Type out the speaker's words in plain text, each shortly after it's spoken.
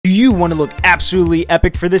you want to look absolutely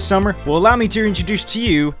epic for this summer? Well, allow me to introduce to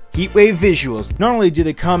you Heatwave Visuals. Not only do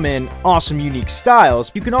they come in awesome unique styles,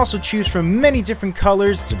 you can also choose from many different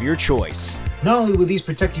colors of your choice. Not only will these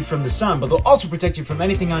protect you from the sun, but they'll also protect you from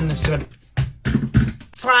anything unnecessary.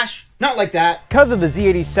 Slash! Not like that. Because of the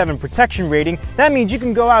Z87 protection rating, that means you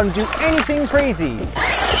can go out and do anything crazy.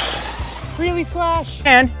 Really, Slash?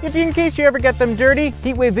 And in case you ever get them dirty,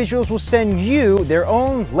 Heatwave Visuals will send you their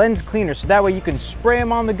own lens cleaner, so that way you can spray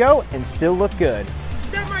them on the go and still look good.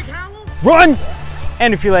 Is that Mike Howell? Run!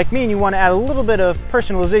 And if you're like me and you want to add a little bit of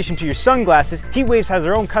personalization to your sunglasses, Heatwaves has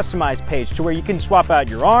their own customized page to where you can swap out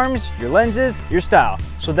your arms, your lenses, your style.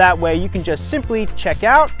 So that way you can just simply check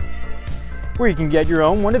out where you can get your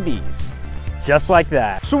own one of these. Just like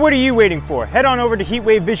that. So what are you waiting for? Head on over to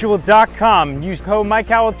heatwavevisual.com and use code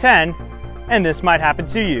MikeHowell10 and this might happen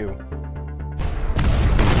to you.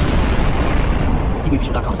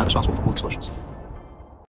 HeatwaveVisual.com is not responsible for cool explosions.